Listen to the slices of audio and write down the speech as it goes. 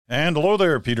And hello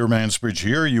there, Peter Mansbridge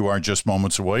here. You are just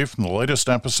moments away from the latest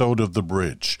episode of The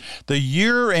Bridge. The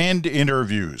year-end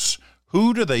interviews.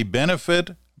 Who do they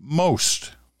benefit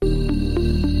most? And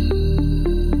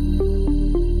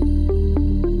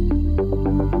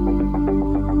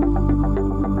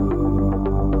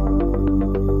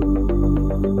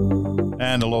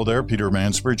hello there, Peter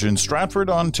Mansbridge in Stratford,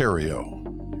 Ontario.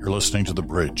 You're listening to The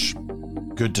Bridge.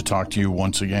 Good to talk to you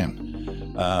once again.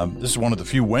 This is one of the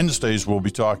few Wednesdays we'll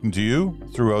be talking to you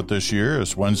throughout this year,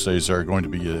 as Wednesdays are going to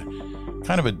be a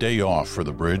kind of a day off for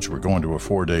The Bridge. We're going to a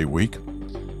 4-day week.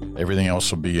 Everything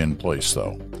else will be in place,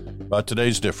 though. But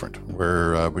today's different. We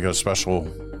got a special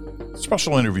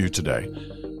interview today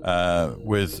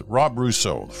with Rob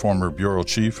Russo, former bureau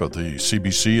chief of the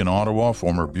CBC in Ottawa,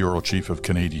 former bureau chief of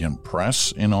Canadian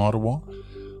Press in Ottawa,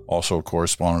 also a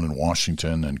correspondent in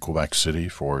Washington and Quebec City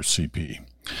for CP.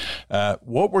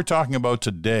 What we're talking about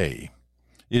today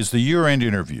is the year-end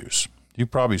interviews. You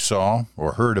probably saw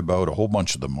or heard about a whole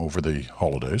bunch of them over the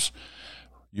holidays.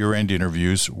 Year-end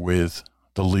interviews with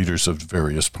the leaders of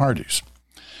various parties.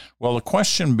 Well, the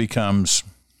question becomes,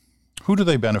 who do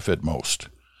they benefit most?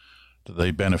 Do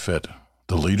they benefit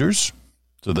the leaders?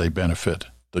 Do they benefit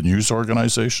the news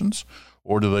organizations?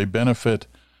 Or do they benefit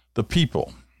the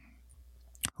people?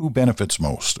 Who benefits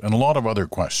most? And a lot of other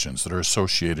questions that are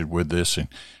associated with this,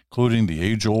 including the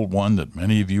age-old one that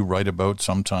many of you write about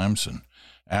sometimes and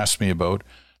ask me about.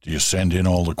 Do you send in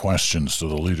all the questions to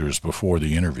the leaders before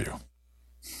the interview?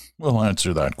 We'll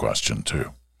answer that question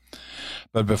too.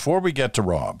 But before we get to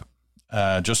Rob,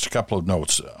 just a couple of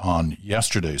notes on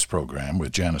yesterday's program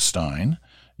with Janice Stein.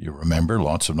 You remember,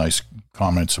 lots of nice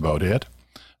comments about it.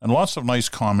 And lots of nice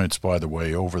comments, by the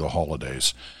way, over the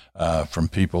holidays from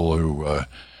people who,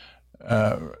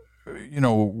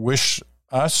 wish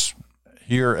us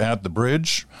here at the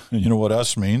Bridge, you know what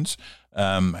us means,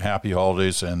 happy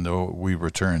holidays, and we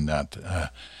return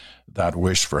that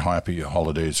wish for happy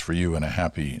holidays for you and a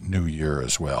happy new year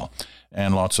as well.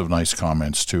 And lots of nice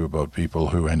comments, too, about people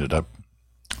who ended up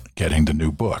getting the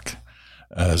new book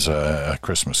as a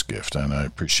Christmas gift, and I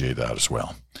appreciate that as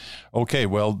well. Okay,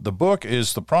 well, the book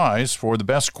is the prize for the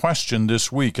best question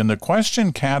this week, and the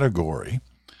question category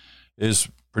is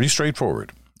pretty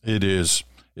straightforward. It is,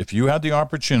 if you had the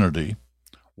opportunity,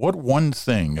 what one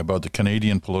thing about the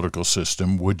Canadian political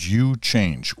system would you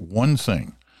change? One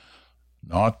thing.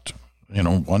 Not,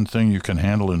 one thing you can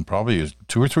handle in probably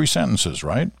 2 or 3 sentences,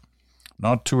 right?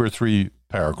 Not 2 or 3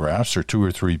 paragraphs or 2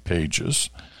 or 3 pages.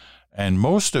 And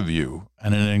most of you,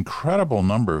 and an incredible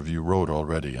number of you wrote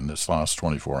already in this last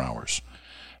 24 hours,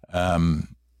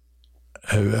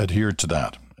 adhered to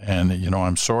that. And,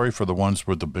 I'm sorry for the ones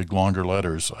with the big, longer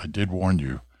letters. I did warn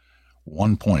you.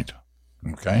 1 point.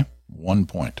 Okay? 1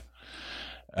 point.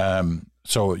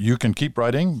 So you can keep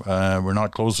writing. We're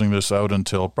not closing this out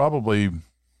until probably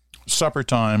supper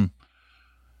time,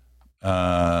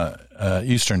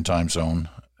 Eastern time zone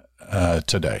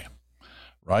today.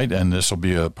 Right, and this will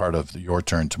be a part of your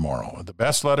turn tomorrow. The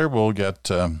best letter will get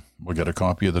a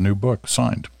copy of the new book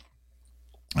signed,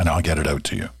 and I'll get it out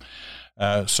to you.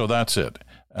 So that's it.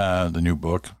 The new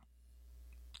book,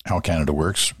 How Canada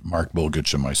Works. Mark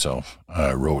Bulgich and myself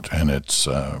wrote, and it's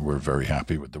we're very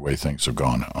happy with the way things have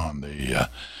gone on the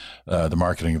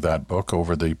marketing of that book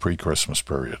over the pre-Christmas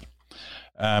period.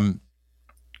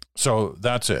 So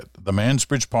that's it. The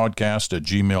Mansbridge Podcast at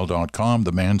gmail.com,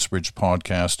 the Mansbridge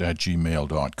Podcast at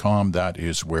gmail.com. That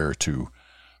is where to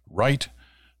write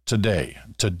today.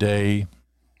 Today,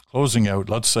 closing out,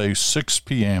 let's say 6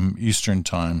 p.m. Eastern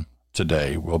Time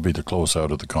today will be the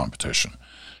closeout of the competition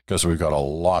because we've got a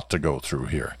lot to go through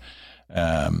here.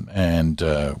 And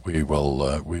we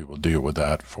will deal with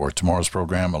that for tomorrow's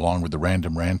program along with the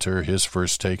Random Ranter, his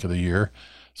first take of the year.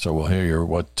 So we'll hear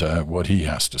what he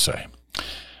has to say.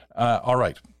 All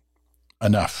right,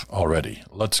 enough already.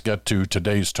 Let's get to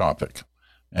today's topic,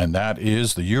 and that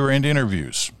is the year-end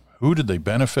interviews. Who did they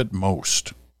benefit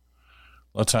most?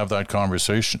 Let's have that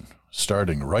conversation,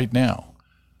 starting right now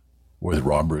with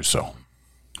Rob Russo.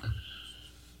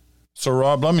 So,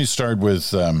 Rob, let me start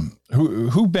with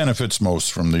who benefits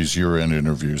most from these year-end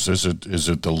interviews? Is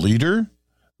it the leader,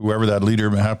 whoever that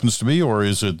leader happens to be, or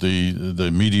is it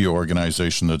the media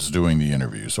organization that's doing the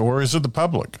interviews, or is it the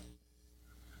public?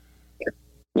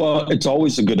 Well, it's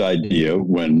always a good idea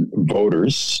when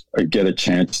voters get a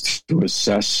chance to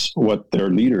assess what their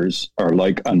leaders are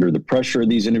like under the pressure of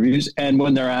these interviews and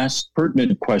when they're asked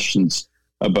pertinent questions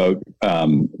about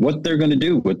what they're going to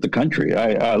do with the country.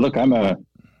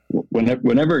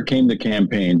 Whenever it came to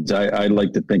campaigns, I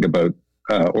like to think about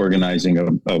organizing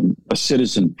a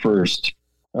citizen first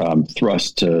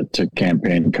thrust to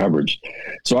campaign coverage.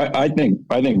 So I think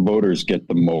voters get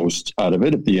the most out of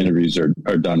it if the interviews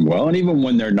are done well, and even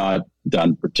when they're not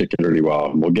done particularly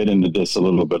well. And we'll get into this a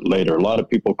little bit later. A lot of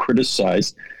people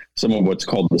criticize some of what's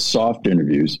called the soft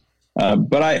interviews,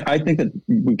 but I think that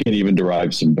we can even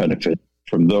derive some benefit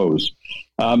from those.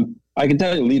 I can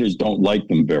tell you leaders don't like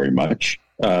them very much.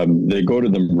 They go to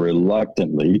them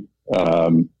reluctantly.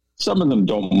 Some of them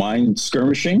don't mind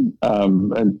skirmishing,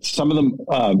 and some of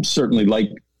them certainly like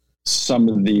some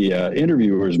of the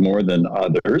interviewers more than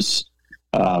others.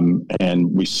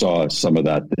 And we saw some of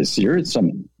that this year.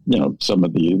 Some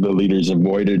of the leaders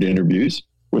avoided interviews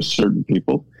with certain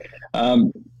people.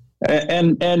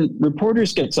 And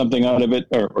reporters get something out of it,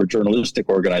 or journalistic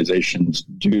organizations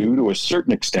do to a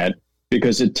certain extent,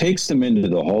 because it takes them into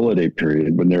the holiday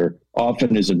period when there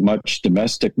often isn't much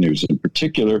domestic news in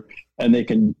particular, and they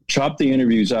can chop the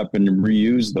interviews up and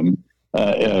reuse them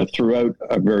throughout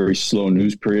a very slow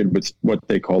news period with what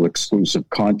they call exclusive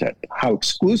content. How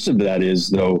exclusive that is,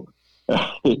 though,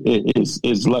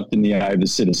 is left in the eye of the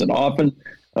citizen. Often,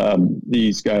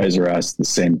 these guys are asked the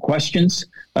same questions,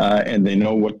 and they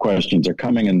know what questions are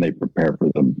coming, and they prepare for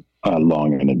them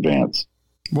long in advance.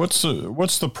 What's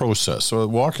the process? So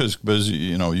walk us, because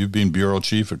you've been bureau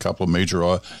chief, a couple of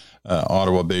major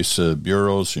Ottawa-based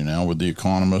bureaus. You're now with The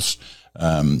Economist.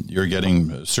 You're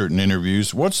getting certain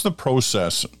interviews. What's the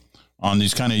process on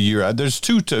these kind of year? There's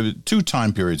two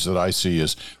time periods that I see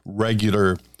as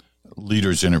regular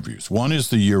leaders interviews. One is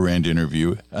the year-end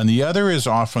interview, and the other is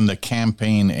often the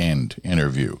campaign end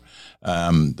interview.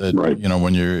 Right.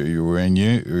 When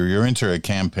you're into a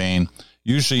campaign,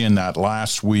 usually in that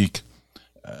last week,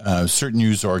 certain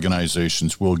news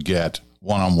organizations will get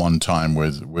one-on-one time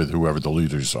with whoever the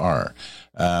leaders are.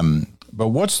 But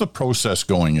what's the process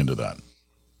going into that?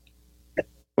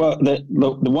 Well, the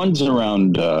ones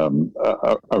around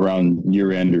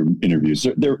year-end interviews,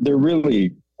 they're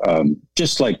really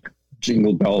just like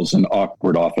jingle bells and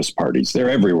awkward office parties.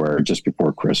 They're everywhere just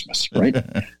before Christmas, right?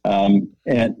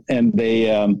 And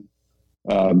they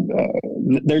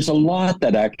there's a lot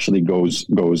that actually goes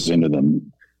into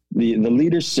them. The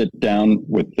leaders sit down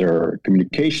with their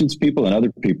communications people and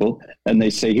other people, and they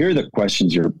say, here are the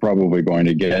questions you're probably going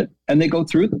to get. And they go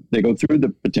through them. They go through the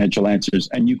potential answers.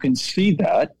 And you can see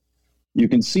that. You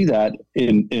can see that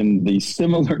in the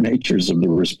similar natures of the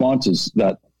responses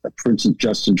that, for instance,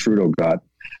 Justin Trudeau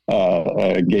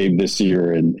gave this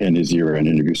year in his year-end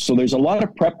interview. So there's a lot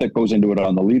of prep that goes into it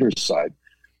on the leader's side.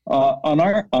 On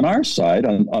our side,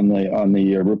 on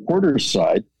the reporter's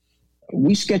side,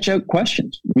 we sketch out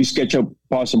questions. We sketch out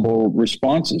possible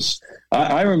responses.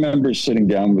 I remember sitting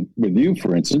down with you,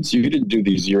 for instance. You didn't do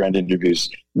these year-end interviews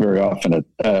very often at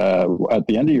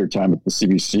the end of your time at the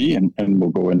CBC, and we'll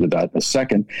go into that in a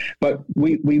second. But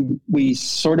we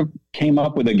sort of came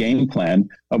up with a game plan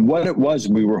of what it was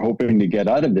we were hoping to get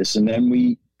out of this, and then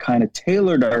we kind of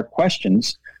tailored our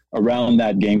questions around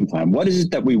that game plan. What is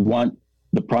it that we want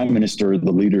the Prime Minister or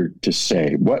the leader to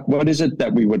say? What is it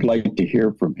that we would like to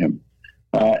hear from him?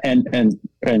 And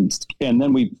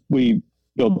then we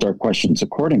built our questions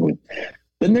accordingly.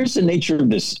 Then there's the nature of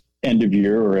this end of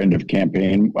year or end of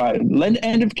campaign.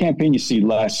 End of campaign you see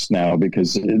less now,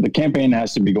 because the campaign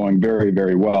has to be going very,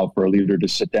 very well for a leader to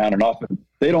sit down, and often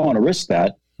they don't want to risk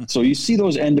that. So you see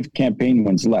those end of campaign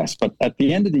ones less. But at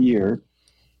the end of the year,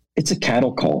 it's a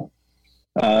cattle call.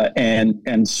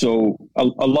 And so a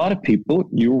lot of people,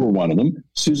 you were one of them,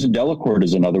 Susan Delacourt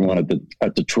is another one at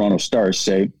the Toronto Star,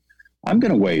 say, I'm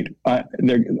going to wait. I'm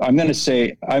going to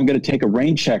say, I'm going to take a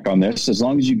rain check on this. As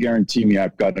long as you guarantee me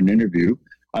I've got an interview,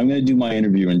 I'm going to do my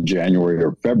interview in January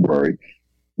or February,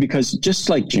 because just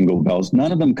like jingle bells,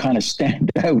 none of them kind of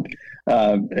stand out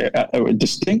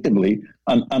distinctively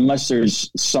unless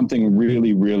there's something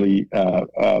really, really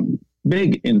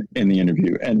big in the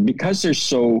interview. And because they're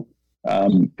so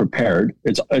prepared,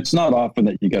 it's not often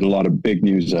that you get a lot of big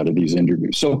news out of these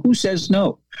interviews. So who says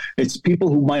no? It's people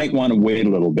who might want to wait a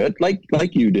little bit, like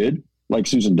you did, like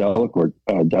Susan Delacourt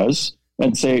does,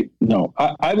 and say no.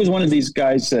 I was one of these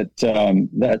guys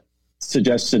that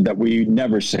suggested that we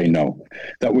never say no,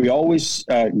 that we always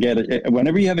get it.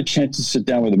 Whenever you have a chance to sit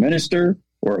down with a minister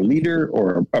or a leader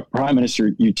or a prime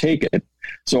minister, you take it.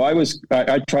 So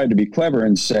I tried to be clever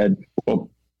and said, well,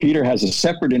 Peter has a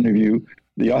separate interview.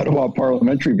 The Ottawa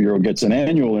Parliamentary Bureau gets an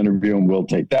annual interview, and we'll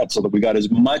take that, so that we got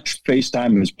as much face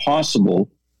time as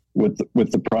possible with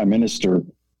the Prime Minister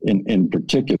in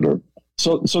particular.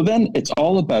 So then it's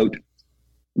all about,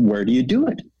 where do you do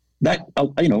it? That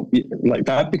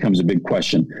that becomes a big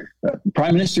question.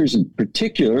 Prime Ministers in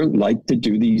particular like to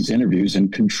do these interviews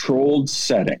in controlled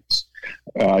settings.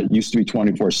 Used to be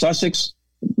 24 Sussex.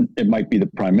 it might be the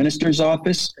Prime Minister's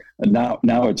office. And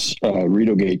now it's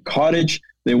Rideau Gate Cottage.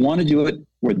 They want to do it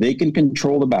where they can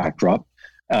control the backdrop,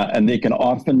 and they can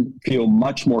often feel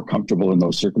much more comfortable in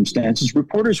those circumstances.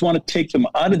 Reporters want to take them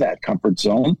out of that comfort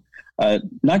zone,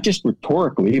 not just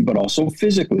rhetorically, but also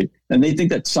physically. And they think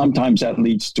that sometimes that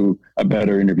leads to a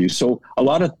better interview. So a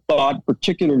lot of thought,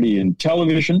 particularly in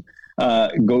television,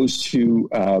 goes to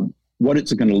what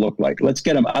it's going to look like. Let's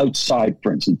get them outside,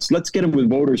 for instance. Let's get them with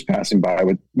voters passing by,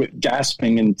 with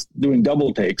gasping and doing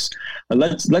double takes.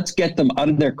 Let's get them out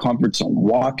of their comfort zone,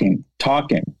 walking,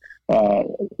 talking,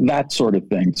 that sort of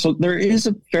thing. So there is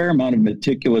a fair amount of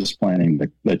meticulous planning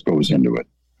that goes into it.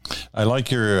 I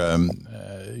like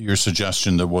your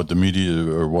suggestion that what the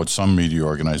media or what some media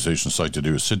organizations like to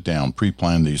do is sit down,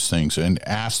 pre-plan these things, and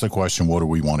ask the question, what do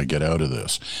we want to get out of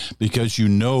this? Because you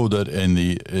know that in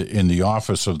the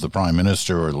office of the Prime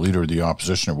Minister or the leader of the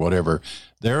opposition or whatever,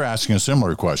 they're asking a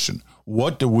similar question.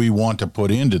 What do we want to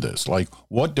put into this? Like,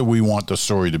 what do we want the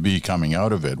story to be coming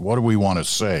out of it? What do we want to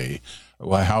say?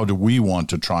 How do we want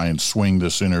to try and swing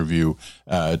this interview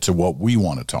to what we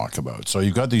want to talk about? So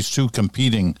you've got these two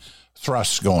competing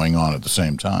thrusts going on at the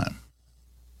same time.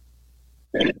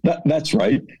 That's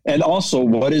right. And also,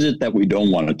 what is it that we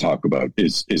don't want to talk about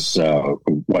is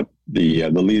what the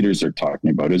leaders are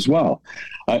talking about as well.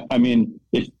 I mean,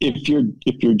 if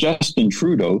you're Justin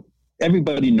Trudeau,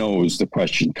 everybody knows the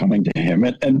question coming to him,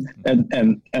 and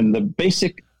the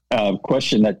basic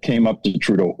question that came up to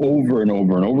Trudeau over and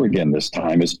over and over again this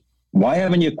time is, why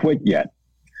haven't you quit yet?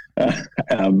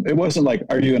 It wasn't like,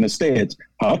 are you going to stay? It's,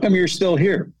 how come you're still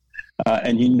here?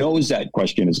 And he knows that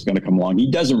question is going to come along. He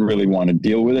doesn't really want to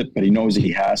deal with it, but he knows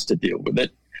he has to deal with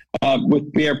it.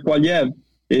 With Pierre Poilievre,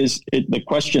 the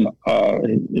question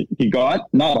he got,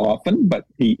 not often, but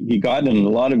he got in a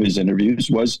lot of his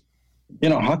interviews was,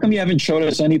 how come you haven't showed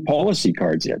us any policy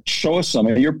cards yet? Show us some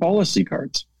of your policy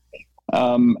cards.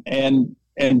 And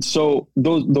so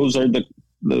those are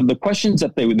the questions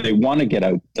that they want to get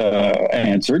out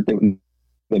answered.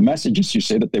 The messages, you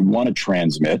say, that they want to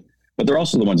transmit, but they're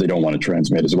also the ones they don't want to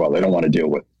transmit as well. They don't want to deal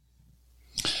with.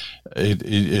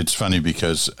 It's funny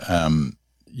because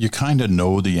you kind of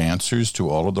know the answers to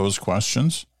all of those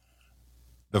questions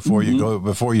before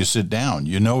you sit down.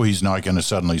 He's not going to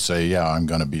suddenly say, yeah, I'm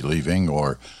going to be leaving,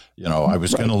 or I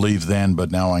was going to leave then,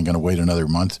 but now I'm going to wait another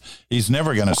month. He's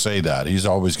never going to say that. He's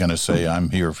always going to say, I'm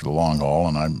here for the long haul,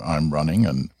 and I'm running,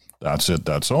 and that's it.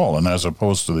 That's all. And as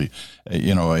opposed to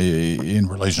in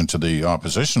relation to the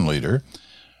opposition leader,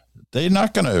 they're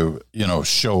not going to,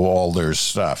 show all their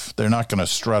stuff. They're not going to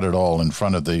strut it all in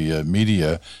front of the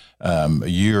media a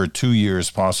year, 2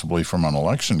 years, possibly from an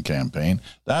election campaign.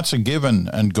 That's a given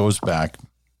and goes back,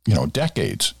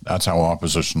 decades. That's how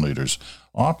opposition leaders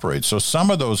operate. So some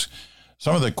of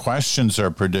the questions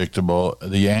are predictable.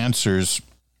 The answers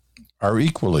are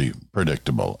equally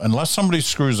predictable, unless somebody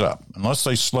screws up, unless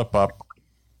they slip up,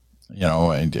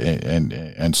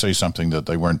 and say something that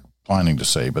they weren't planning to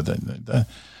say. But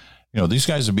these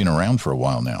guys have been around for a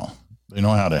while now. They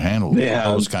know how to handle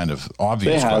those kind of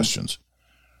obvious questions.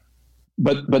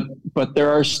 But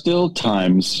there are still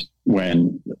times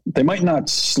when they might not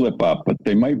slip up, but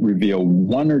they might reveal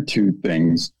one or two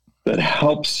things that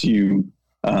helps you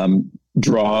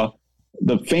draw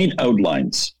the faint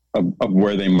outlines of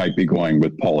where they might be going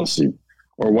with policy,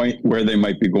 or where they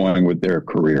might be going with their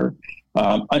career.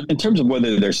 In terms of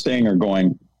whether they're staying or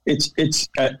going, it's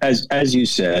as you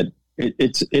said,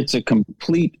 it's a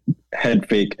complete head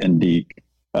fake and deke.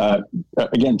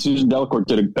 Again, Susan Delacourt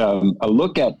did a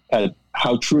look at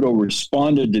how Trudeau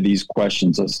responded to these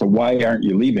questions as to why aren't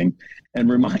you leaving, and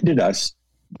reminded us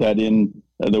that in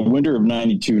the winter of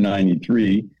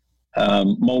 92-93,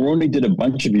 Mulroney did a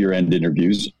bunch of year-end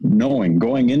interviews knowing,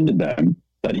 going into them,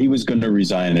 that he was going to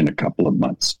resign in a couple of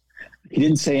months. He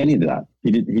didn't say any of that.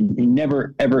 He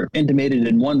never, ever intimated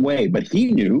in one way, but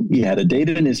he knew he had a date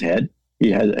in his head.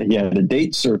 He had a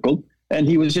date circled, and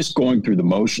he was just going through the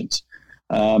motions.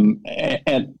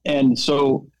 And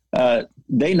so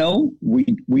they know,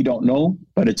 we don't know,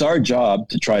 but it's our job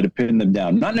to try to pin them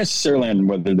down, not necessarily on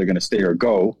whether they're going to stay or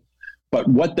go, but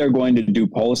what they're going to do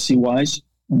policy-wise,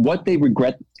 what they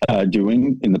regret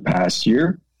doing in the past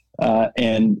year,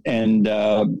 and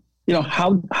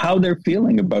how they're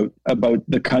feeling about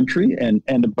the country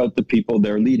and about the people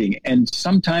they're leading. And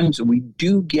sometimes we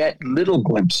do get little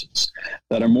glimpses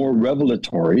that are more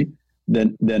revelatory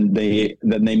than they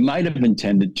might have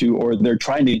intended to, or they're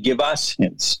trying to give us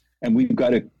hints. And we've got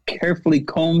to carefully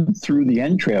comb through the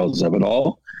entrails of it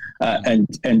all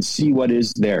and see what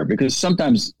is there, because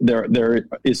sometimes there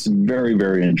is some very,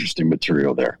 very interesting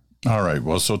material there. All right.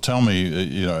 Well, so tell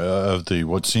me, of the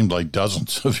what seemed like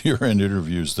dozens of year-end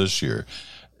interviews this year,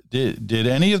 did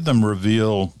any of them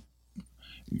reveal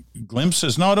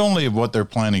glimpses not only of what they're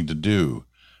planning to do,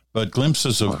 but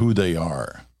glimpses of who they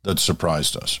are that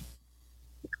surprised us?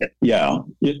 Yeah,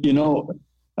 let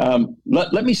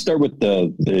me start with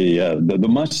the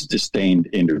much disdained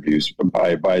interviews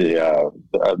by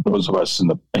those of us in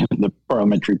the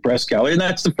parliamentary press gallery, and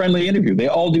that's the friendly interview. They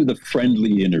all do the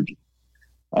friendly interview.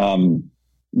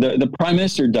 The Prime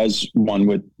Minister does one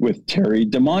with Terry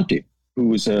DeMonte, who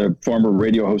was a former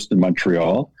radio host in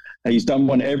Montreal. He's done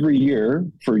one every year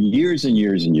for years and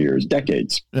years and years,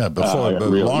 decades. Yeah,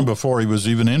 really. Long before he was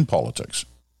even in politics.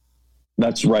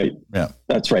 That's right. Yeah,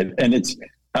 that's right. And it's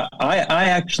I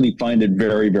actually find it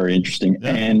very, very interesting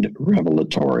and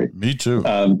revelatory. Me too.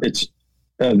 It's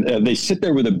they sit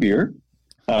there with a beer.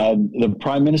 The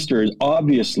Prime Minister is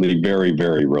obviously very,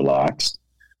 very relaxed.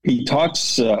 He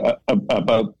talks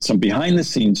about some behind the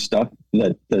scenes stuff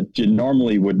that you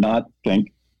normally would not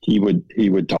think he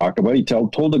would talk about. He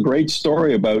told a great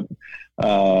story about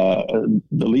the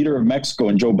leader of Mexico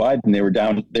and Joe Biden. They were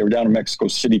down in Mexico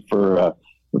City for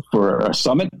a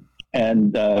summit,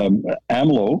 and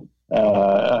AMLO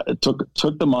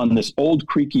took them on this old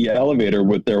creaky elevator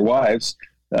with their wives,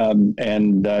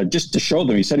 and just to show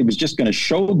them. He said he was just going to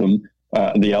show them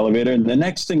the elevator, and the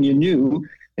next thing you knew,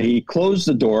 he closed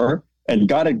the door and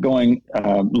got it going,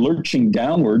 lurching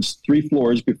downwards 3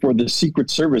 floors before the Secret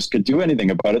Service could do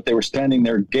anything about it. They were standing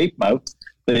there gape-mouthed.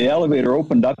 The elevator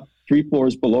opened up 3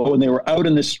 floors below, and they were out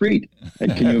in the street.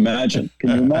 And can you imagine?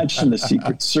 Can you imagine the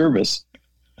Secret Service?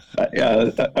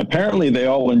 Apparently, they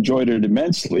all enjoyed it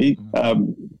immensely.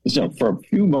 For a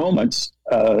few moments,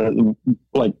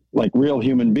 like real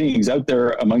human beings out there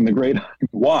among the great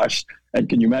washed. And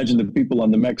can you imagine the people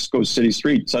on the Mexico City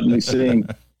street suddenly seeing,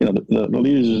 the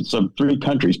leaders of 3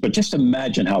 countries? But just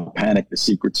imagine how panicked the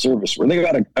Secret Service were. They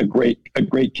got a great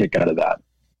kick out of that.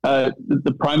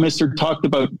 The Prime Minister talked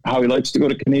about how he likes to go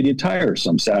to Canadian Tire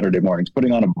some Saturday mornings,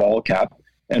 putting on a ball cap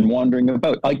and wandering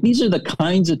about. Like, these are the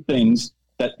kinds of things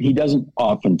that he doesn't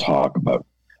often talk about.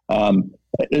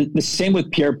 The same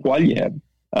with Pierre Poilievre.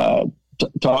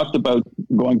 Talked about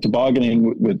going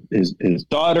tobogganing with his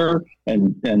daughter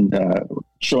and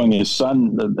showing his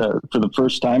son for the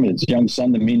first time, his young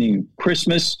son, the meaning of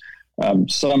Christmas.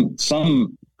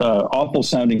 Some awful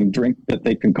sounding drink that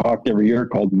they concoct every year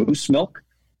called moose milk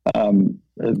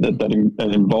that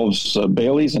involves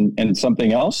Bailey's and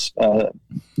something else.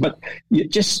 But you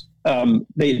just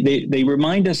they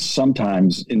remind us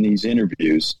sometimes in these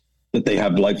interviews that they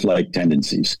have lifelike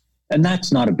tendencies, and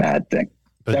that's not a bad thing.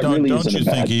 But don't you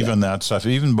think even that stuff,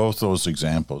 even both those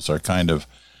examples are kind of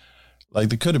like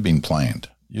they could have been planned?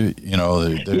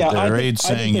 Their aides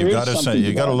saying you got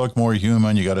to look more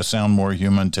human, you got to sound more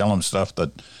human, tell them stuff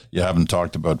that you haven't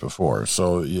talked about before.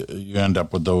 So you end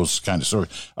up with those kind of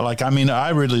stories. I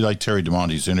really like Terry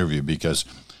DeMonte's interview because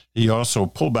he also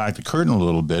pulled back the curtain a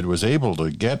little bit, was able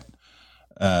to get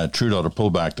Trudeau to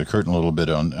pull back the curtain a little bit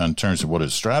on terms of what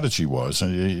his strategy was.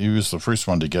 And he was the first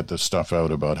one to get this stuff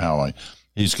out about how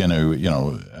he's going to,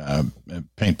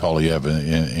 paint Poilievre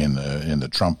in the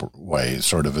Trump way,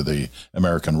 sort of the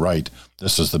American right.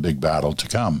 This is the big battle to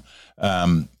come,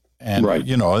 and right.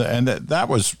 And that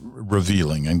was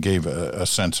revealing and gave a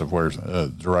sense of where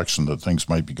direction that things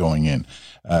might be going in.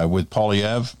 With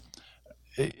Poilievre,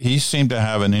 he seemed to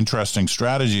have an interesting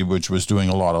strategy, which was doing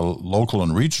a lot of local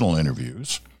and regional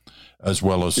interviews, as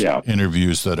well as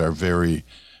interviews that are very.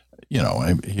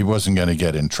 He wasn't going to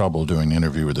get in trouble doing an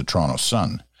interview with the Toronto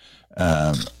Sun.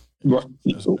 Well,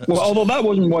 although that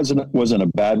wasn't a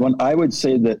bad one, I would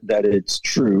say that it's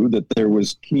true that there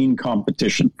was keen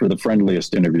competition for the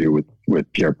friendliest interview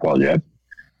with Pierre Poilievre.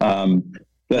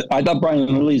 That I thought Brian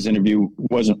Lilley's interview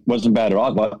wasn't bad at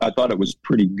all. I thought it was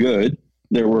pretty good.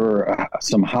 There were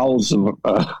some howls of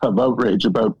outrage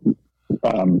about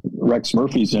Rex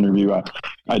Murphy's interview.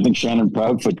 I think Shannon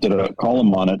Proudfoot did a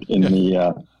column on it in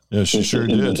the. Yeah, she sure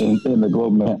did. In the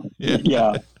Globe Man.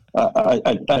 Yeah.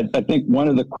 I think one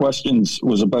of the questions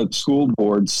was about school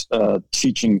boards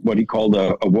teaching what he called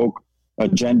a woke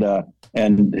agenda,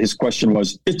 and his question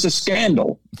was, "It's a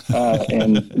scandal."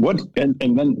 And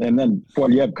then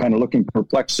Poilievre kind of looking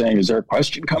perplexed, saying, "Is there a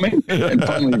question coming?" And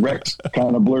finally, Rex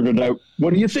kind of blurted out,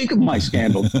 "What do you think of my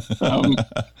scandal?"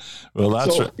 Well,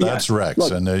 that's Rex,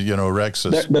 look, and Rex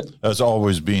has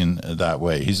always been that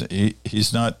way.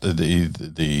 He's not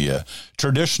the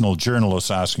traditional journalist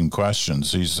asking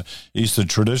questions. He's the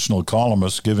traditional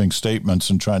columnist giving statements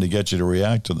and trying to get you to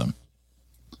react to them.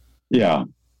 Yeah.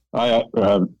 I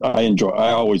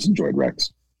always enjoyed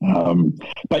Rex.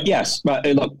 But yes,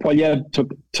 look, Poilievre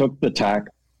took the tack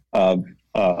of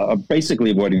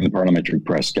basically avoiding the parliamentary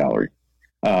press gallery,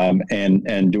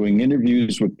 and doing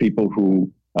interviews with people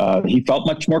who he felt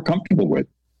much more comfortable with.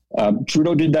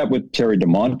 Trudeau did that with Terry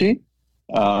DeMonte,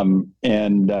 but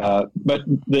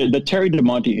the Terry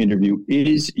DeMonte interview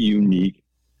is unique.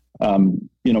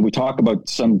 We talk about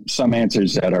some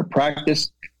answers that are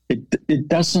practiced. It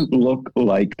doesn't look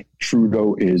like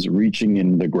Trudeau is reaching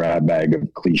in the grab bag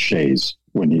of cliches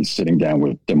when he's sitting down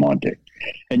with DeMonte.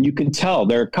 And you can tell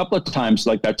there are a couple of times,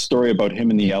 like that story about him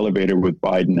in the elevator with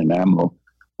Biden and AMLO,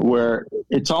 where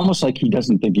it's almost like he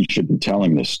doesn't think he should be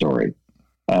telling this story.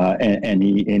 And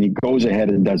he goes ahead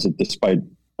and does it despite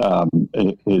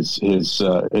his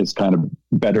kind of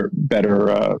better whether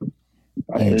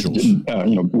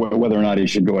or not he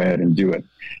should go ahead and do it.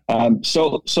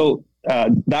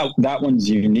 That one's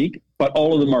unique, but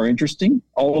all of them are interesting.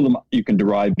 All of them you can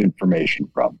derive information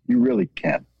from. You really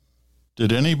can.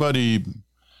 Did anybody,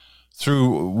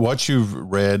 through what you've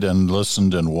read and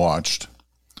listened and watched,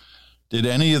 did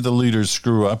any of the leaders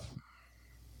screw up?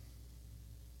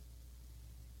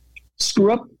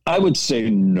 Screw up? I would say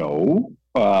no.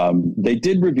 They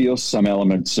did reveal some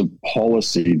elements of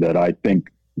policy that I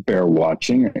think bear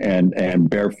watching and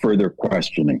bear further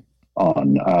questioning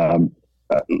on.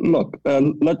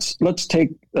 Let's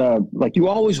take, like you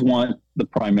always want the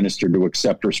prime minister to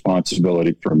accept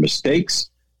responsibility for mistakes.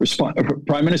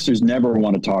 Prime ministers never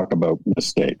want to talk about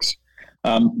mistakes.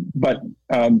 But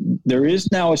there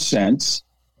is now a sense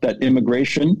that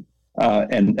immigration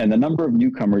and the number of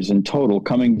newcomers in total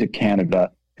coming to Canada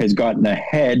has gotten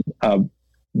ahead of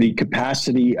the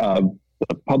capacity of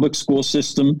the public school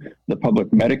system, the public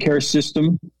Medicare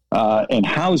system, and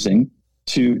housing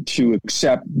to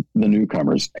accept the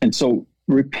newcomers. And so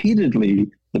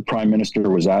repeatedly, the prime minister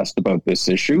was asked about this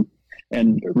issue,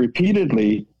 and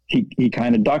repeatedly he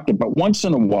kind of ducked it. But once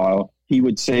in a while, he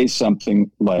would say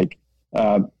something like,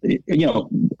 weren't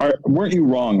you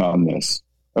wrong on this?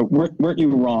 Weren't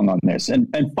you wrong on this?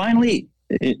 And finally,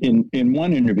 in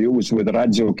one interview, it was with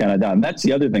Radio Canada, and that's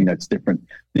the other thing that's different.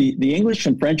 The English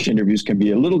and French interviews can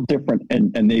be a little different,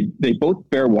 and they both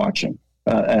bear watching.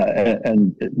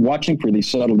 And watching for these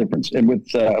subtle differences. And with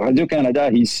Radio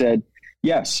Canada, he said,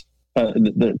 yes,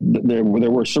 there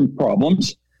were some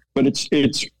problems, but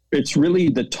it's really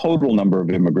the total number of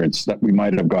immigrants that we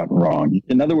might have gotten wrong.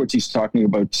 In other words, he's talking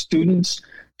about students,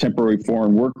 temporary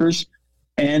foreign workers,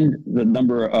 and the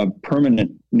number of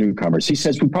permanent newcomers. He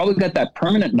says we probably got that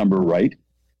permanent number right,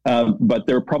 but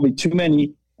there are probably too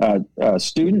many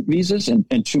student visas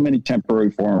and too many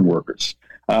temporary foreign workers.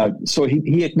 So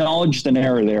he acknowledged an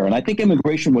error there. And I think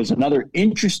immigration was another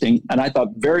interesting, and I thought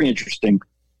very interesting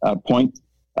point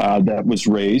that was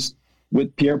raised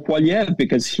with Pierre Poilievre,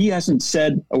 because he hasn't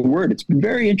said a word. It's been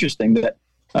very interesting that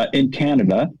in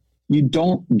Canada, you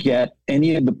don't get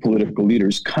any of the political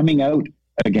leaders coming out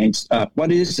against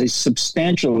what is a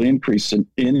substantial increase in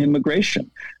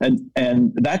immigration.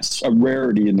 And that's a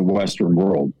rarity in the Western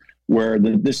world, where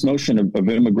this notion of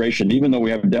immigration, even though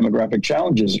we have demographic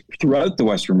challenges throughout the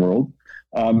Western world,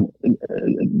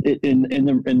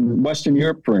 in Western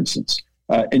Europe, for instance,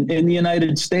 in the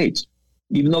United States,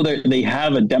 even though they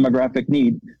have a demographic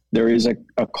need, there is a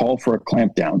call for a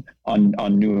clampdown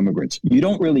on new immigrants. You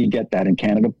don't really get that in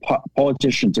Canada.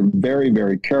 Politicians are very,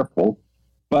 very careful.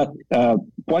 But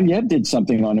Poilievre did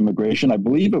something on immigration. I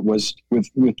believe it was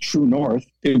with True North.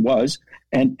 It was.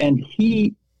 And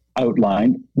he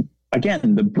outlined,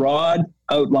 again, the broad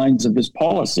outlines of his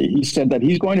policy. He said that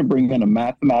he's going to bring in a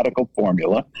mathematical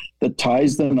formula that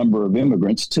ties the number of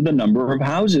immigrants to the number of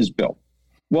houses built.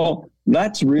 Well,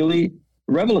 that's really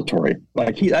revelatory.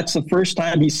 That's the first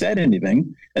time he said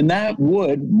anything, and that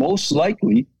would most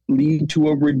likely lead to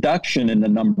a reduction in the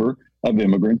number of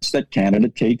immigrants that Canada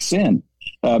takes in.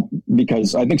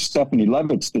 Because I think Stephanie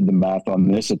Levitz did the math on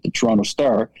this at the Toronto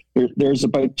Star. There's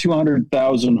about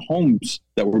 200,000 homes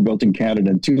that were built in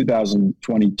Canada in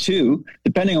 2022.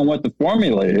 Depending on what the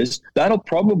formula is, that'll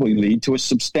probably lead to a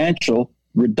substantial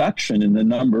reduction in the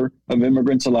number of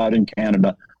immigrants allowed in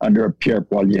Canada under a Pierre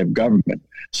Poilievre government.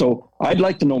 So I'd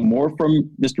like to know more from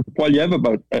Mr. Poilievre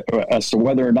about as to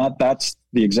whether or not that's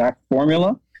the exact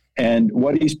formula and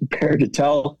what he's prepared to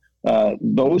tell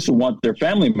those who want their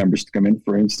family members to come in,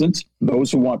 for instance,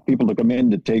 those who want people to come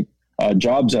in to take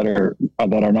jobs that are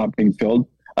not being filled,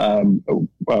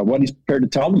 what he's prepared to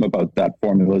tell them about that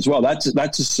formula as well. That's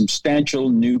a substantial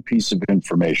new piece of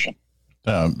information.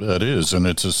 That is, and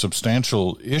it's a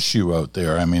substantial issue out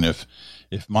there. I mean, if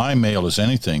my mail is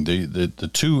anything, the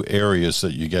two areas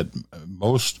that you get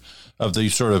most of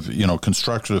these sort of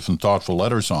constructive and thoughtful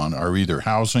letters on are either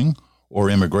housing or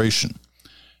immigration.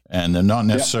 And they're not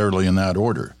necessarily in that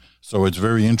order. So it's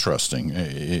very interesting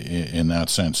in that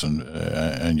sense.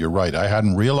 And you're right. I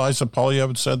hadn't realized that Polyev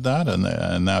had said that, and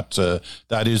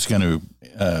that is going to,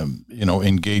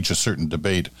 engage a certain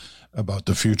debate about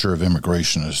the future of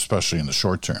immigration, especially in the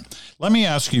short term. Let me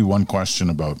ask you one question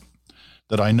about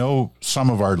that I know some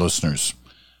of our listeners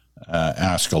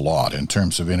ask a lot in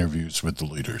terms of interviews with the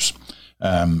leaders.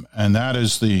 And that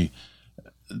is the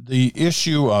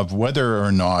issue of whether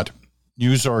or not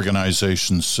news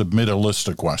organizations submit a list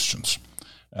of questions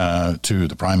to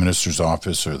the Prime Minister's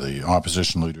office or the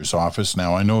opposition leader's office.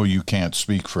 Now, I know you can't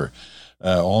speak for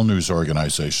all news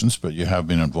organizations, but you have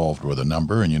been involved with a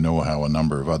number, and you know how a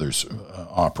number of others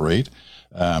operate.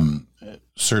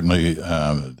 Certainly,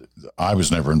 I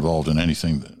was never involved in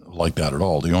anything like that at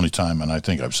all. The only time, and I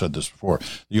think I've said this before,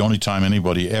 the only time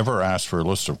anybody ever asked for a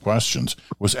list of questions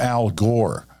was Al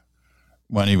Gore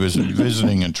when he was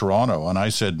visiting in Toronto, and I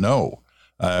said no,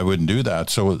 I wouldn't do that.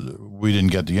 So we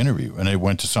didn't get the interview, and it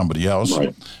went to somebody else,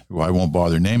 right, who I won't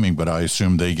bother naming, but I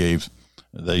assume they gave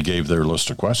their list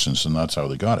of questions, and that's how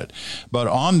they got it. But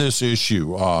on this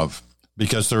issue of,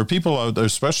 because there are people out there,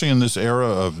 especially in this era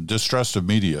of distrust of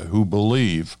media, who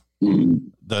believe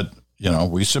that,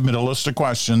 we submit a list of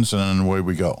questions and then away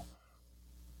we go.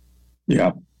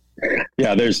 Yeah.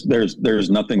 Yeah, there's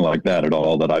nothing like that at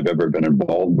all that I've ever been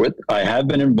involved with. I have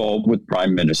been involved with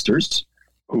prime ministers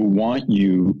who want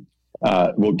you,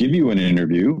 will give you an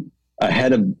interview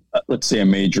ahead of, let's say, a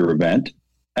major event,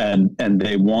 and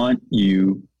they want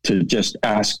you to just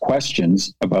ask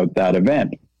questions about that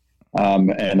event.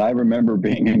 And I remember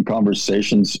being in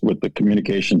conversations with the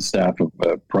communication staff of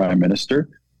a prime minister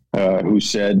who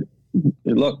said,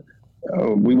 look,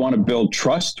 we want to build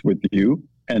trust with you,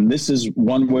 and this is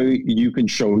one way you can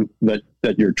show that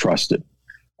you're trusted.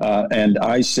 And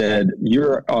I said,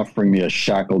 you're offering me a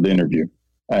shackled interview,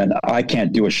 and I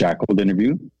can't do a shackled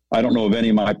interview. I don't know of any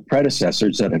of my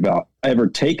predecessors that have ever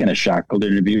taken a shackled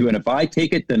interview. And if I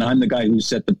take it, then I'm the guy who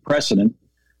set the precedent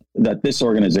that this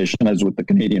organization, as with the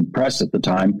Canadian Press at the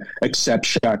time, accepts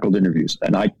shackled interviews.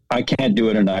 And I can't do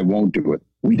it, and I won't do it.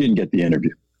 We didn't get the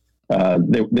interview.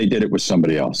 They did it with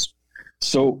somebody else.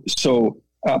 So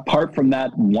apart from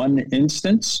that one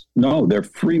instance, no, they're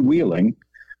freewheeling.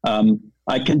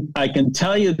 I can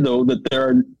tell you though that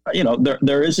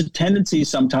there is a tendency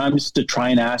sometimes to try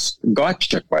and ask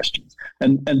gotcha questions,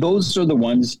 and those are the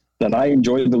ones that I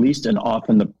enjoy the least, and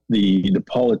often the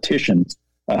politicians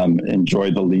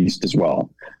enjoy the least as well.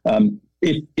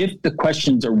 If the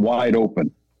questions are wide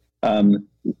open,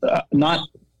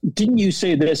 didn't you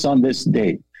say this on this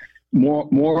date?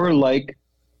 More like,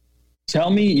 tell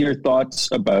me your thoughts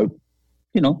about,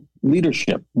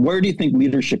 leadership. Where do you think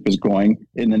leadership is going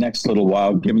in the next little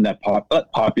while, given that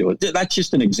popular? That's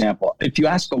just an example. If you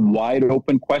ask a wide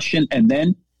open question and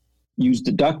then use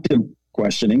deductive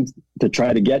questioning to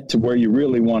try to get to where you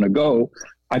really want to go,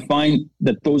 I find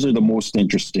that those are the most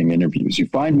interesting interviews. You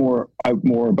find out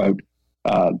more about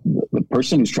the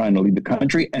person who's trying to lead the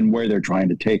country and where they're trying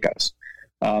to take us.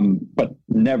 But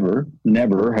never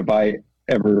have I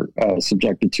ever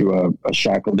subjected to a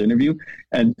shackled interview.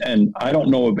 And I don't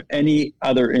know of any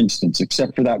other instance,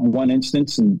 except for that one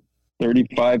instance in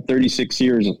 35, 36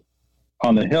 years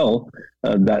on the Hill,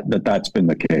 that's been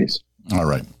the case. All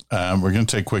right. We're going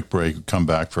to take a quick break, come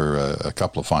back for a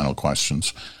couple of final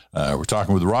questions. We're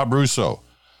talking with Rob Russo,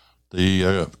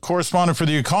 the correspondent for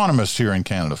The Economist here in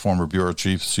Canada, former bureau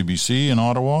chief, CBC in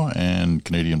Ottawa and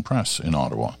Canadian Press in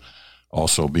Ottawa.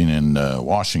 Also been in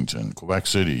Washington, Quebec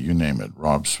City, you name it.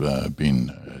 Rob's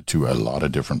been to a lot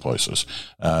of different places.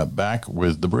 Back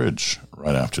with The Bridge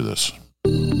right after this.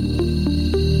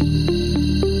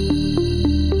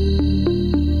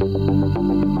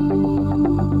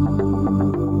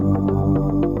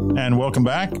 And welcome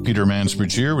back. Peter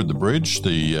Mansbridge here with The Bridge,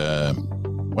 the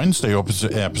Wednesday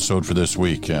episode for this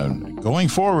week. Going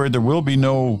forward, there will be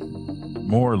no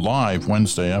more live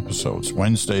Wednesday episodes.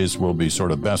 Wednesdays will be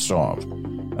sort of best of.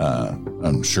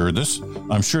 I'm sure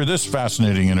this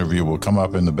fascinating interview will come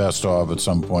up in the best of at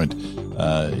some point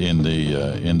in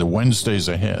the Wednesdays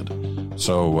ahead.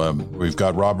 So we've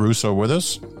got Rob Russo with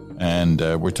us, and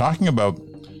we're talking about,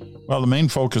 well, the main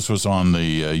focus was on the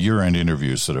year-end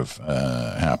interviews that have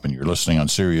happened. You're listening on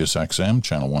Sirius XM,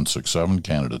 Channel 167,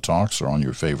 Canada Talks, or on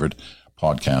your favorite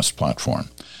podcast platform.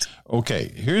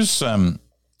 Okay, here's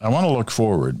I want to look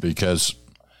forward, because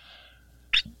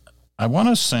I want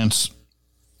to sense,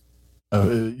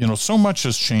 so much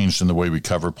has changed in the way we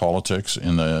cover politics.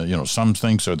 Some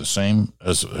things are the same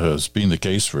as has been the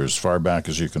case for as far back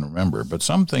as you can remember, but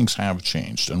some things have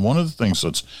changed. And one of the things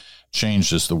that's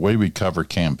changed is the way we cover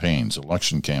campaigns,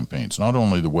 election campaigns, not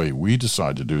only the way we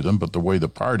decide to do them, but the way the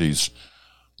parties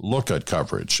look at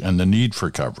coverage and the need for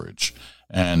coverage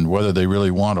and whether they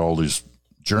really want all these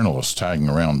journalists tagging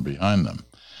around behind them.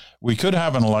 We could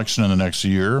have an election in the next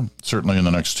year, certainly in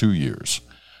the next 2 years.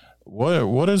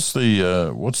 What's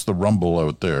the rumble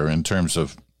out there in terms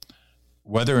of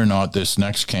whether or not this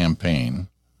next campaign,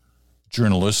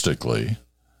 journalistically,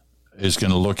 is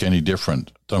going to look any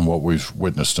different than what we've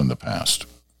witnessed in the past?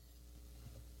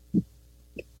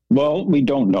 Well, we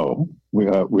don't know. We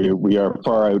are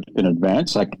far out in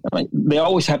advance. They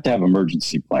always have to have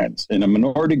emergency plans. In a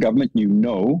minority government, you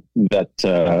know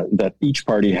that each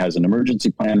party has an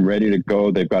emergency plan ready to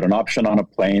go. They've got an option on a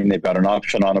plane. They've got an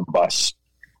option on a bus.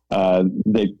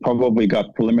 They've probably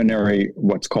got preliminary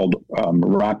what's called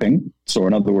wrapping. So,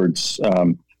 in other words,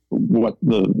 what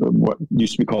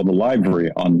used to be called the livery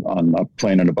on a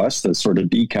plane and a bus, the sort of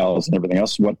decals and everything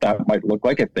else, what that might look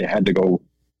like if they had to go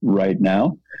right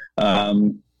now.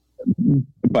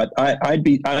 But I'd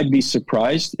be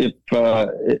surprised if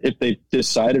they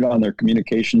decided on their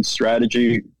communication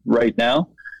strategy right now.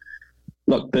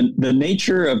 Look, the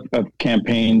nature of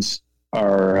campaigns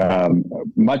are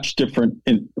much different,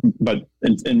 but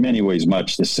in many ways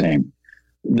much the same.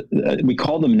 We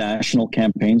call them national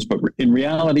campaigns, but in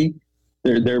reality,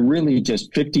 they're really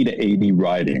just 50 to 80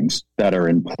 ridings that are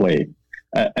in play.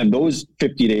 And those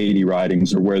 50 to 80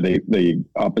 ridings are where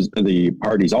the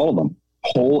parties, all of them,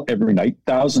 poll every night.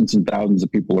 Thousands and thousands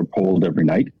of people are polled every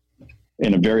night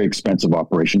in a very expensive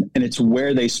operation. And it's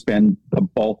where they spend the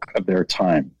bulk of their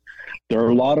time. There are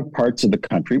a lot of parts of the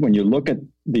country, when you look at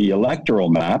the electoral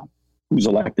map, who's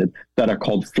elected, that are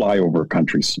called flyover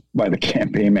countries by the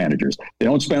campaign managers. They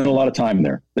don't spend a lot of time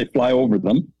there. They fly over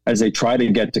them as they try to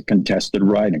get to contested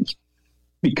ridings.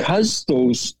 Because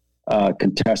those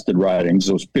contested ridings,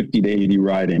 those 50 to 80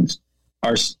 ridings,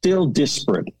 are still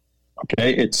disparate.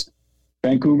 Okay, it's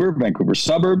Vancouver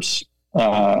suburbs,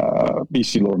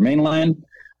 BC Lower Mainland.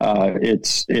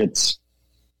 It's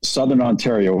Southern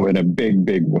Ontario in a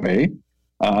big way,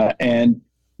 and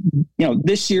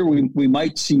this year we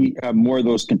might see more of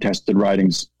those contested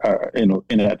ridings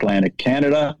in Atlantic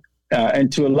Canada,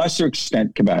 and to a lesser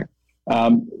extent Quebec.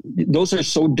 Those are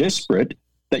so disparate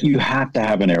that you have to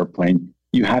have an airplane.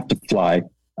 You have to fly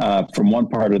from one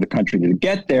part of the country to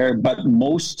get there, but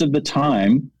most of the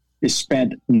time is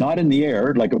spent not in the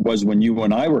air like it was when you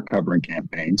and I were covering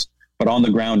campaigns, but on the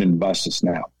ground in buses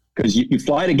now. Because you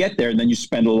fly to get there, and then you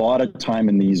spend a lot of time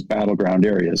in these battleground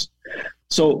areas.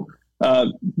 So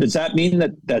does that mean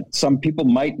that some people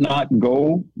might not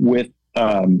go with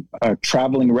a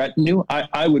traveling retinue?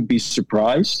 I would be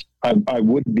surprised. I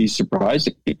would be surprised.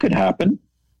 It could happen.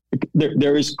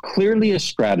 There is clearly a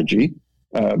strategy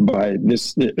by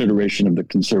this iteration of the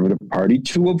Conservative Party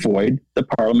to avoid the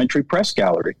parliamentary press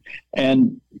gallery.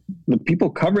 And the people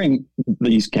covering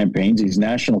these campaigns, these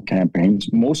national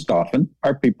campaigns, most often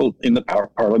are people in the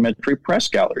parliamentary press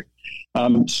gallery.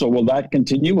 So will that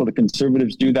continue? Will the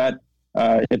Conservatives do that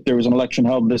if there was an election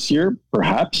held this year?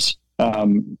 Perhaps.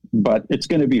 But it's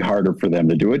going to be harder for them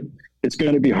to do it. It's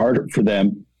going to be harder for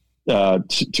them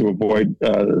to avoid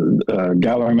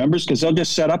gallery members because they'll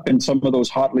just set up in some of those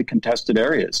hotly contested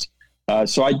areas.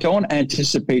 So I don't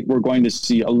anticipate we're going to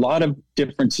see a lot of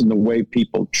difference in the way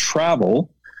people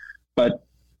travel, but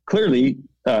clearly,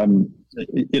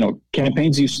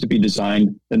 campaigns used to be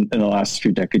designed in the last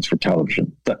few decades for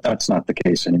television. That's not the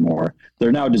case anymore.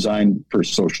 They're now designed for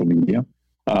social media.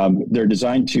 They're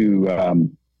designed to,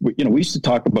 we used to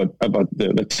talk about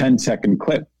the 10-second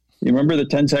clip. You remember the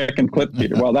 10-second clip,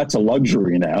 Peter? Well, that's a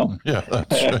luxury now. Yeah,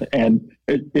 that's right. And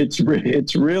it's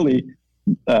really,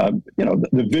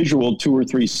 the visual 2 or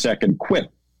 3 second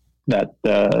quip that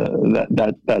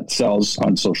sells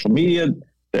on social media.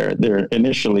 They're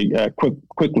initially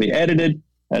quickly edited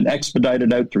and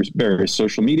expedited out through various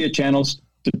social media channels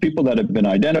to people that have been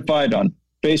identified on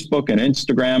Facebook and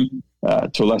Instagram,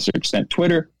 to a lesser extent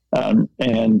Twitter, and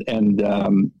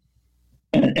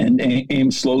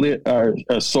aim solely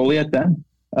at them.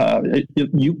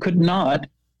 You could not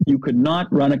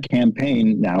run a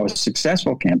campaign now, a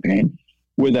successful campaign,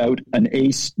 without an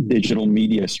ace digital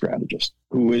media strategist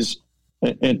who is,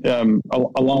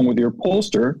 along with your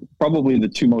pollster, probably the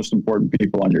two most important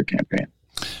people on your campaign.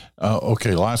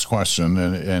 Okay, last question,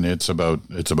 and it's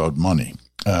about money.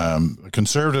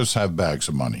 Conservatives have bags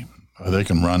of money. They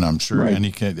can run, I'm sure, right,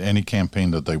 any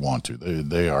campaign that they want to.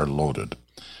 They are loaded.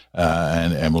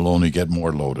 And will only get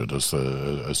more loaded as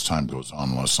time goes on,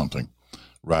 unless something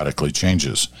radically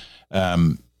changes.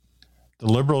 The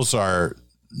Liberals are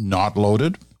not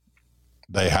loaded.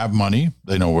 They have money.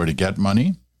 They know where to get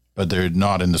money. but they're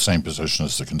not in the same position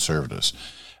as the Conservatives.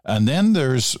 And then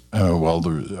there's, we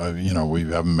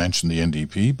haven't mentioned the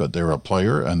NDP, but they're a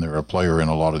player, and they're a player in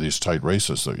a lot of these tight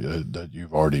races that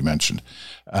you've already mentioned.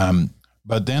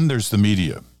 But then there's the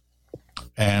media,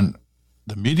 and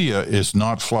the media is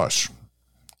not flush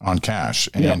on cash,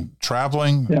 and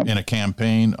traveling in a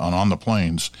campaign on the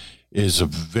plains is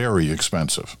very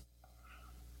expensive.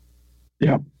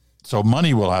 Yeah. So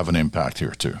money will have an impact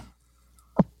here too.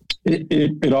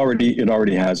 It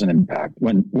already has an impact.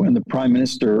 When the Prime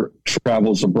Minister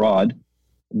travels abroad,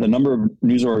 the number of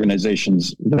news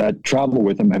organizations that travel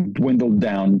with him have dwindled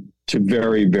down to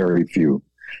very, very few.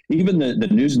 Even the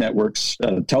news networks,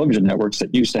 television networks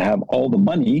that used to have all the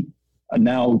money,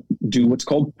 now do what's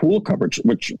called pool coverage,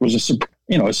 which was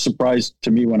a surprise to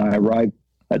me when I arrived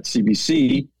at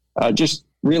CBC. Just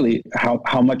really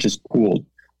how much is pooled.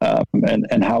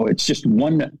 And how it's just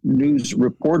one news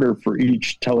reporter for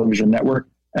each television network,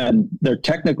 and their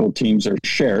technical teams are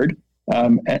shared.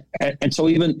 And so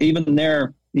even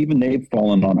they've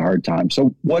fallen on hard times.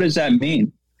 So what does that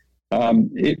mean?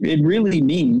 It really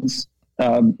means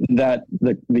that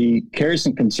the cares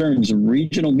and concerns of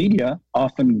regional media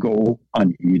often go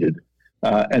unheeded,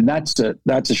 and that's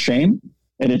a shame.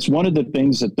 And it's one of the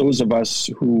things that those of us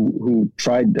who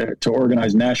tried to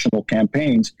organize national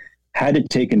campaigns had to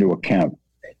take into account.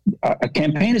 A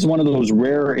campaign is one of those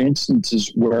rare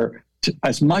instances where,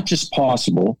 as much as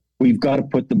possible, we've got to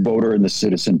put the voter and the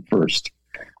citizen first.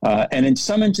 And in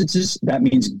some instances, that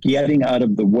means getting out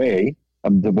of the way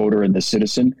of the voter and the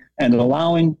citizen and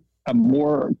allowing a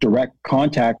more direct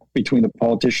contact between the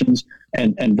politicians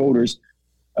and voters,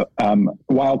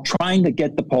 while trying to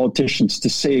get the politicians to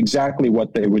say exactly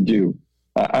what they would do.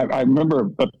 I remember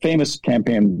a famous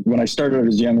campaign when I started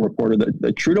as a young reporter,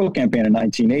 the Trudeau campaign in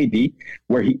 1980,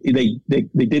 where they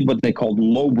did what they called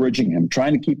low bridging him,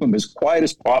 trying to keep him as quiet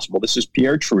as possible. This is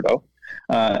Pierre Trudeau,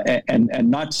 and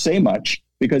not say much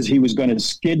because he was going to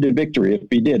skid to victory if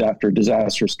he did after a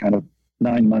disastrous kind of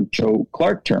 9-month Joe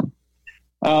Clark term.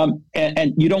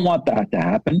 And you don't want that to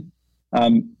happen.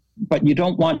 But you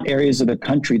don't want areas of the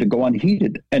country to go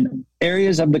unheeded. And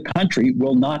areas of the country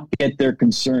will not get their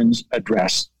concerns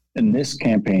addressed in this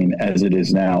campaign as it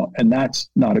is now. And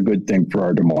that's not a good thing for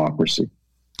our democracy.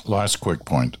 Last quick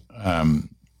point.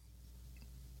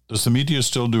 Does the media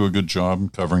still do a good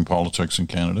job covering politics in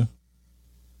Canada?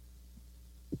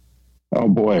 Oh,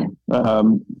 boy. How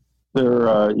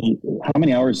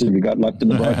many hours have you got left in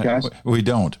the broadcast? We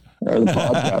don't. Or the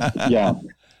podcast, yeah.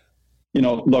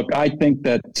 Look, I think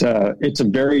that it's a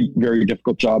very, very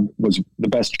difficult job. It was the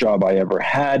best job I ever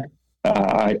had.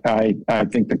 I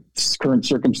think the current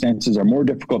circumstances are more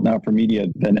difficult now for media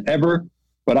than ever.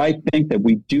 But I think that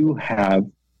we do have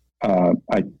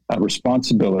a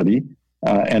responsibility,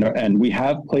 and we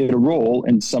have played a role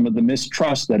in some of the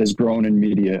mistrust that has grown in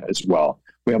media as well.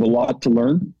 We have a lot to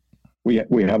learn. We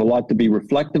have a lot to be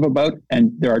reflective about,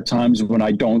 and there are times when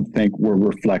I don't think we're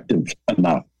reflective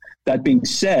enough. That being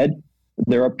said,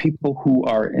 there are people who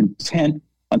are intent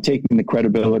on taking the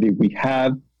credibility we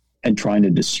have and trying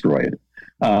to destroy it.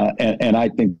 And I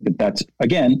think that that's,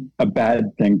 again, a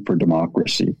bad thing for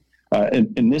democracy.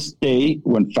 In this day,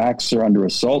 when facts are under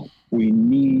assault, we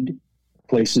need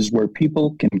places where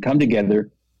people can come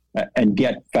together and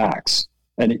get facts.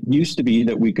 And it used to be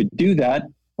that we could do that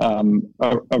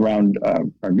around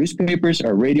our newspapers,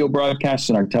 our radio broadcasts,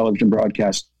 and our television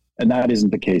broadcasts. And that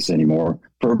isn't the case anymore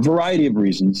for a variety of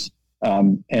reasons.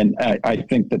 And I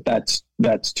think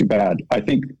that's too bad. I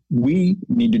think we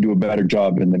need to do a better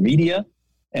job in the media.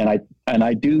 And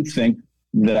I do think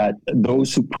that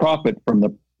those who profit from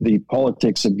the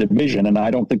politics of division, and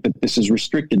I don't think that this is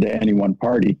restricted to any one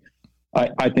party,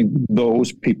 I think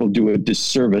those people do a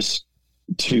disservice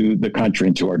to the country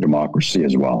and to our democracy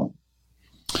as well.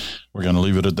 We're going to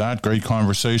leave it at that. Great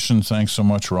conversation. Thanks so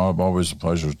much, Rob. Always a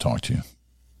pleasure to talk to you.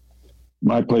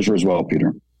 My pleasure as well,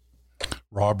 Peter.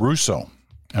 Rob Russo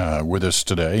with us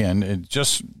today. And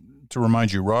just to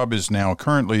remind you, Rob is now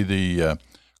currently the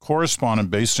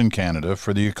correspondent based in Canada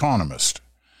for The Economist.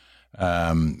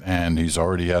 And he's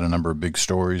already had a number of big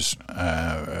stories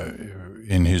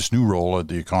in his new role at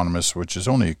The Economist, which is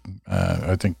only,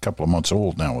 I think, a couple of months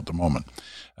old now at the moment.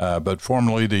 But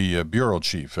formerly the bureau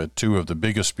chief at two of the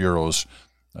biggest bureaus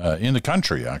in the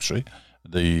country, actually.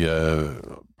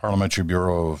 The Parliamentary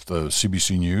Bureau of the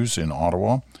CBC News in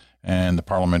Ottawa and the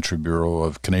Parliamentary Bureau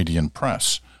of Canadian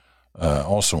Press,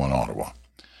 also in Ottawa.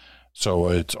 So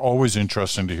it's always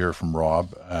interesting to hear from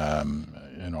Rob. I'm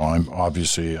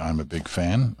a big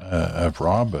fan of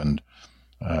Rob, and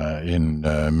in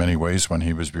many ways when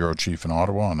he was bureau chief in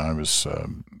Ottawa and I was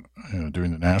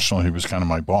doing the national, he was kind of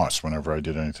my boss whenever I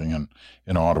did anything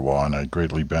in Ottawa, and I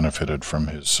greatly benefited from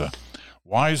his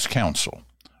wise counsel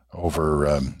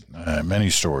over many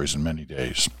stories and many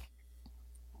days.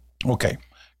 Okay,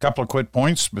 a couple of quick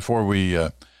points before we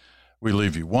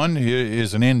leave you. One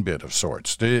is an in bit of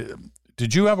sorts.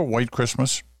 Did you have a white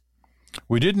Christmas?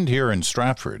 We didn't here in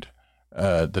Stratford.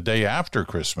 The day after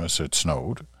Christmas, it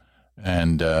snowed,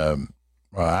 and it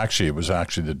was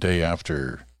actually the day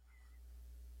after.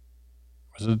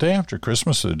 Was it the day after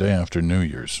Christmas or the day after New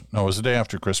Year's? No, it was the day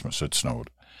after Christmas. It snowed,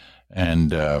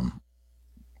 and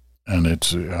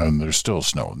it's there's still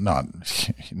snow, not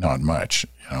much,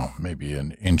 maybe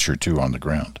an inch or two on the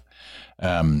ground.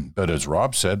 But as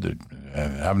Rob said,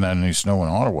 haven't had any snow in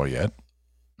Ottawa yet.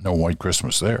 No white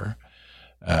Christmas there,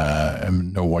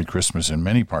 and no white Christmas in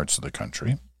many parts of the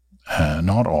country.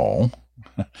 Not all,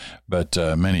 but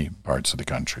many parts of the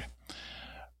country.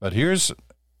 But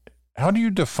how do you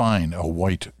define a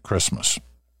white Christmas?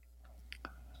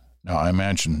 Now, I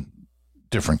imagine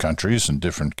different countries and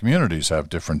different communities have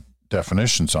different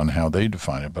definitions on how they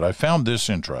define it, but I found this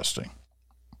interesting.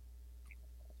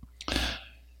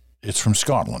 It's from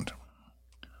Scotland,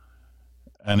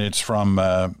 and it's from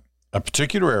a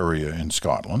particular area in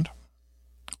Scotland,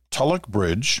 Tulloch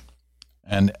Bridge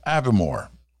and Avamore.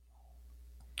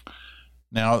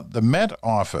 Now, the Met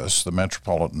Office, the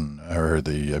Metropolitan or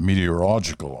the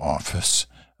Meteorological Office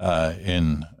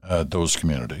in those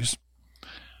communities,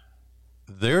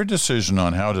 their decision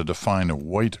on how to define a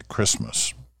white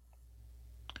Christmas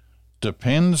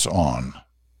depends on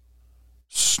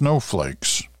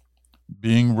snowflakes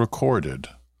being recorded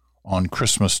on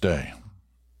Christmas Day.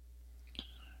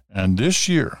 And this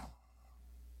year,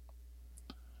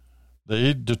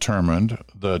 they determined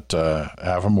that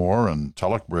Avamore and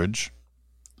Tulloch Bridge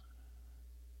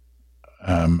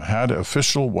had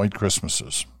official white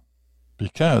Christmases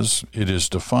because it is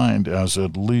defined as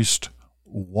at least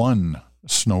one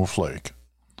snowflake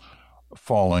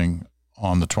falling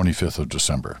on the 25th of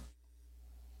December.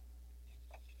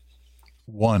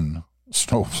 One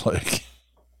snowflake.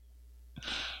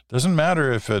 Doesn't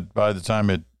matter if by the time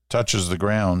it touches the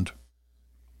ground,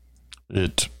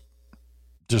 it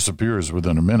disappears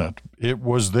within a minute. It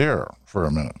was there for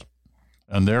a minute,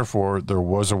 and therefore there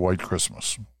was a white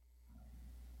Christmas.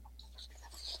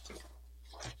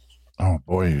 Oh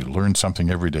boy, you learn something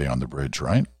every day on the bridge,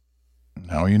 right?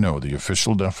 Now you know the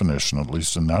official definition, at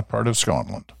least in that part of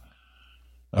Scotland,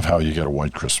 of how you get a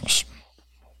white Christmas.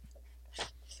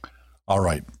 All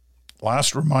right.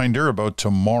 Last reminder about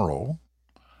tomorrow.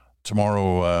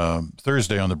 Tomorrow,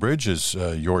 Thursday on the bridge is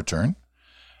your turn.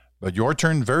 But your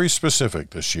turn, very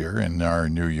specific this year in our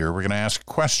new year. We're going to ask a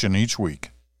question each week.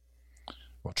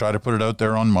 We'll try to put it out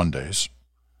there on Mondays.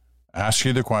 Ask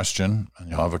you the question, and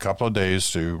you'll have a couple of days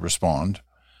to respond.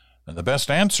 And the best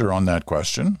answer on that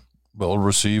question will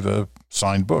receive a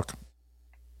signed book.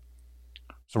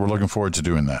 So we're looking forward to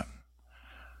doing that.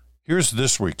 Here's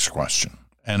this week's question.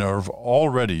 And there have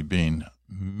already been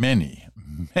many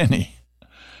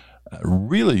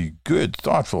really good,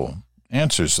 thoughtful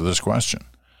answers to this question.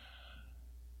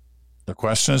 The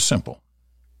question is simple.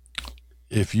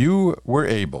 If you were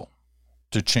able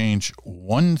to change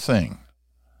one thing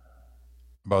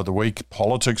about the way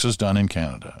politics is done in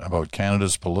Canada, about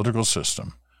Canada's political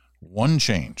system, one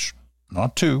change,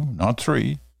 not two, not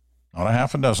three, not a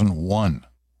half a dozen, one,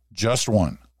 just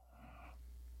one.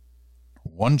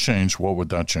 One change, what would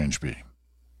that change be?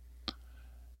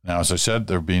 Now, as I said,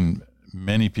 there have been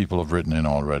many people have written in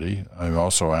already. I've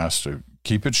also asked to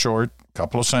keep it short, a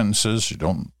couple of sentences. You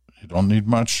don't need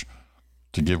much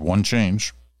to give one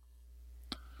change.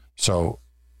 So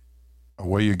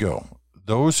away you go.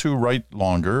 Those who write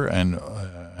longer, and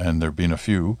there have been a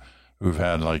few who've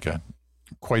had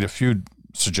quite a few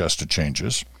suggested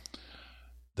changes,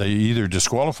 they either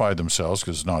disqualify themselves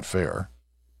because it's not fair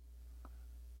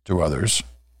to others,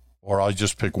 or I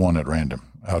just pick one at random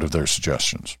out of their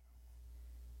suggestions.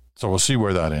 So we'll see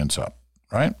where that ends up,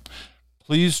 right?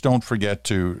 Please don't forget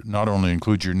to not only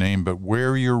include your name, but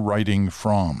where you're writing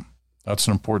from. That's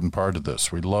an important part of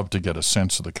this. We'd love to get a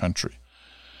sense of the country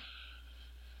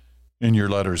in your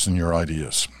letters and your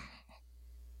ideas.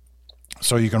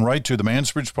 So you can write to the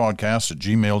Mansbridge Podcast at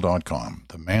gmail.com,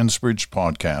 the Mansbridge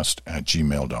Podcast at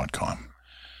gmail.com.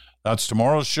 That's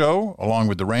tomorrow's show, along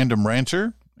with the Random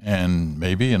Ranter and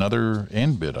maybe another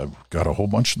end bit. I've got a whole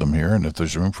bunch of them here, and if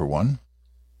there's room for one,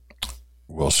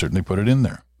 we'll certainly put it in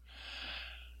there.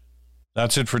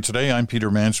 That's it for today. I'm Peter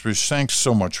Mansbridge. Thanks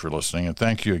so much for listening, and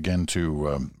thank you again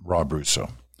to Rob Russo.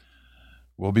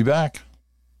 We'll be back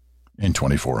in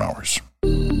 24 hours.